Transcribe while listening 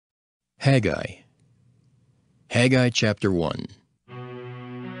Haggai. Haggai chapter 1.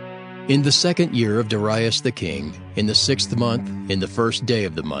 In the 2nd year of Darius the king, in the 6th month, in the 1st day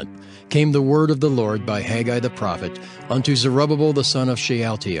of the month, came the word of the Lord by Haggai the prophet unto Zerubbabel the son of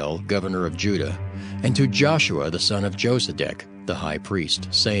Shealtiel, governor of Judah, and to Joshua the son of Josedech, the high priest,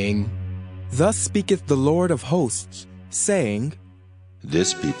 saying, Thus speaketh the Lord of hosts, saying,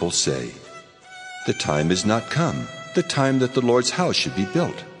 This people say, The time is not come, the time that the Lord's house should be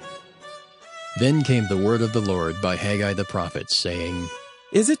built. Then came the word of the Lord by Haggai the prophet, saying,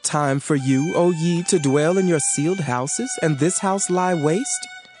 Is it time for you, O ye, to dwell in your sealed houses, and this house lie waste?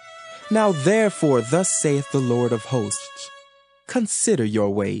 Now therefore thus saith the Lord of hosts, Consider your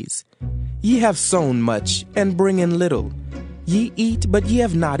ways. Ye have sown much, and bring in little. Ye eat, but ye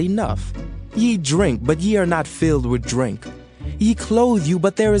have not enough. Ye drink, but ye are not filled with drink. Ye clothe you,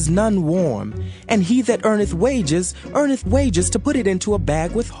 but there is none warm. And he that earneth wages to put it into a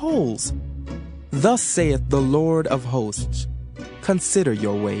bag with holes. Thus saith the Lord of hosts, Consider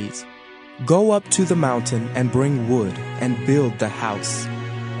your ways. Go up to the mountain and bring wood and build the house,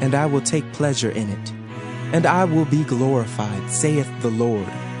 and I will take pleasure in it, and I will be glorified, saith the Lord.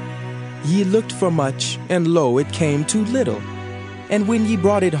 Ye looked for much, and lo, it came too little. And when ye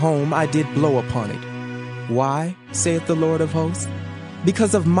brought it home, I did blow upon it. Why, saith the Lord of hosts?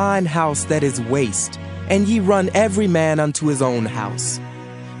 Because of mine house that is waste, and ye run every man unto his own house.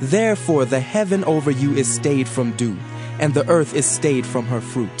 Therefore the heaven over you is stayed from dew, and the earth is stayed from her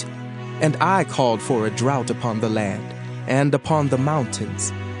fruit. And I called for a drought upon the land, and upon the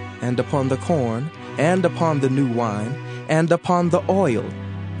mountains, and upon the corn, and upon the new wine, and upon the oil,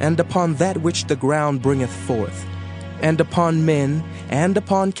 and upon that which the ground bringeth forth, and upon men, and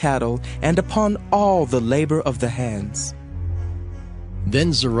upon cattle, and upon all the labor of the hands.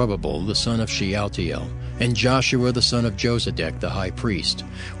 Then Zerubbabel the son of Shealtiel, and Joshua the son of Josedech the high priest,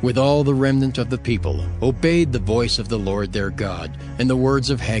 with all the remnant of the people, obeyed the voice of the Lord their God, and the words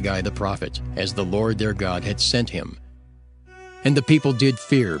of Haggai the prophet, as the Lord their God had sent him. And the people did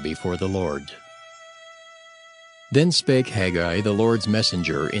fear before the Lord. Then spake Haggai the Lord's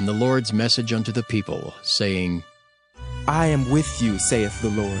messenger in the Lord's message unto the people, saying, I am with you, saith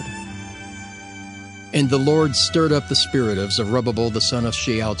the Lord. And the Lord stirred up the spirit of Zerubbabel the son of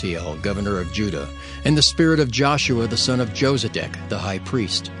Shealtiel, governor of Judah, and the spirit of Joshua the son of Josedech, the high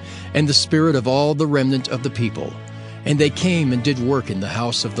priest, and the spirit of all the remnant of the people. And they came and did work in the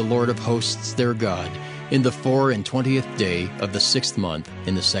house of the Lord of hosts their God, in the 24th day of the 6th month,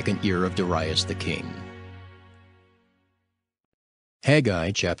 in the 2nd year of Darius the king.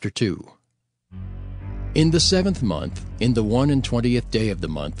 Haggai chapter 2. In the 7th month, in the 21st day of the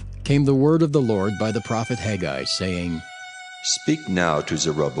month, came the word of the Lord by the prophet Haggai, saying, Speak now to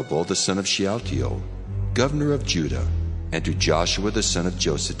Zerubbabel the son of Shealtiel, governor of Judah, and to Joshua the son of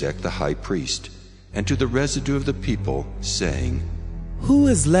Josedech the high priest, and to the residue of the people, saying, Who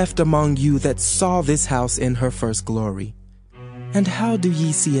is left among you that saw this house in her first glory? And how do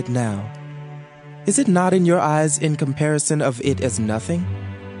ye see it now? Is it not in your eyes in comparison of it as nothing?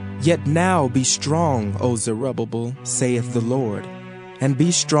 Yet now be strong, O Zerubbabel, saith the Lord. And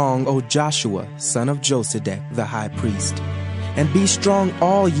be strong, O Joshua, son of Josedech, the high priest. And be strong,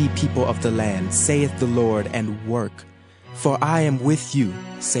 all ye people of the land, saith the Lord, and work. For I am with you,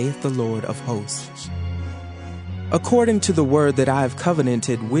 saith the Lord of hosts. According to the word that I have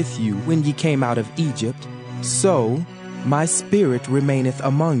covenanted with you when ye came out of Egypt, so my spirit remaineth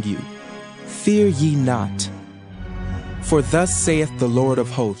among you. Fear ye not. For thus saith the Lord of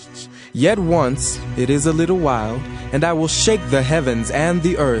hosts, Yet once, it is a little while, and I will shake the heavens and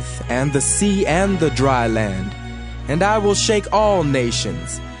the earth, and the sea and the dry land. And I will shake all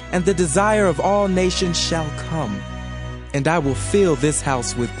nations, and the desire of all nations shall come. And I will fill this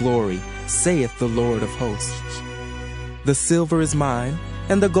house with glory, saith the Lord of hosts. The silver is mine,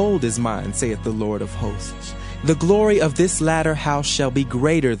 and the gold is mine, saith the Lord of hosts. The glory of this latter house shall be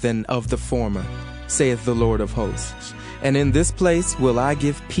greater than of the former, saith the Lord of hosts. And in this place will I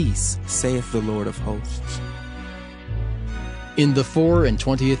give peace, saith the Lord of hosts. In the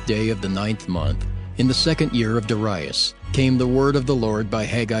 24th day of the 9th month, in the 2nd year of Darius, came the word of the Lord by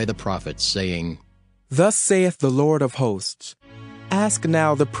Haggai the prophet, saying, Thus saith the Lord of hosts, Ask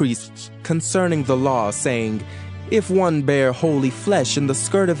now the priests concerning the law, saying, If one bear holy flesh in the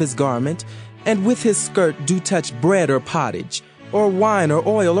skirt of his garment, and with his skirt do touch bread or pottage, or wine or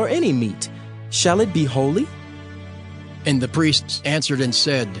oil or any meat, shall it be holy? And the priests answered and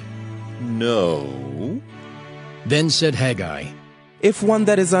said, No. Then said Haggai, If one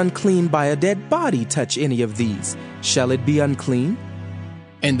that is unclean by a dead body touch any of these, shall it be unclean?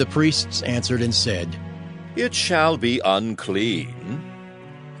 And the priests answered and said, It shall be unclean.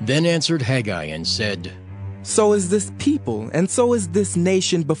 Then answered Haggai and said, So is this people, and so is this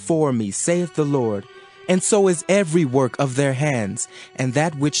nation before me, saith the Lord. And so is every work of their hands, and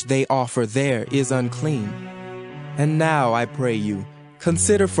that which they offer there is unclean. And now, I pray you,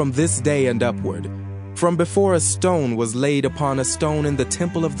 consider from this day and upward, from before a stone was laid upon a stone in the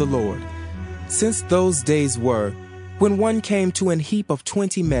temple of the Lord. Since those days were, when one came to an heap of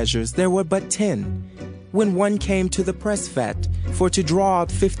 20 measures, there were but 10. When one came to the press fat, for to draw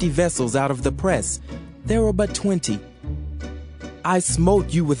out 50 vessels out of the press, there were but 20. I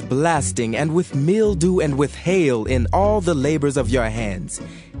smote you with blasting, and with mildew, and with hail in all the labors of your hands.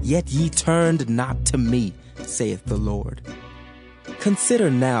 Yet ye turned not to me, saith the Lord. Consider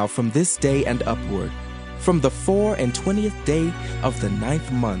now from this day and upward, from the 24th day of the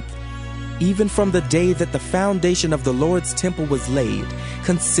 9th month, even from the day that the foundation of the Lord's temple was laid,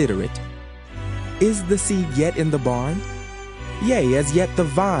 consider it. Is the seed yet in the barn? Yea, as yet the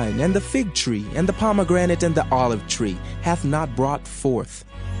vine, and the fig tree, and the pomegranate, and the olive tree hath not brought forth.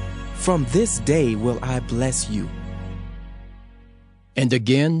 From this day will I bless you. And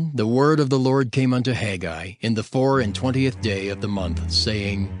again the word of the Lord came unto Haggai in the 24th day of the month,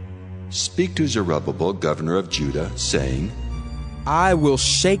 saying, Speak to Zerubbabel, governor of Judah, saying, I will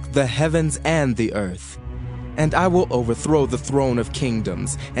shake the heavens and the earth, and I will overthrow the throne of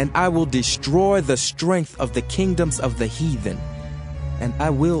kingdoms, and I will destroy the strength of the kingdoms of the heathen. And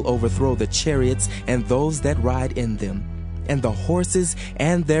I will overthrow the chariots and those that ride in them, and the horses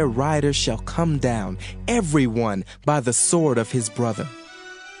and their riders shall come down, every one by the sword of his brother.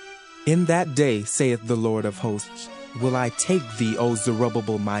 In that day, saith the Lord of hosts, will I take thee, O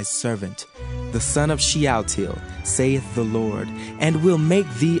Zerubbabel, my servant, the son of Shealtiel, saith the Lord, and will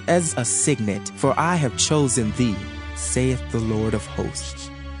make thee as a signet, for I have chosen thee, saith the Lord of hosts.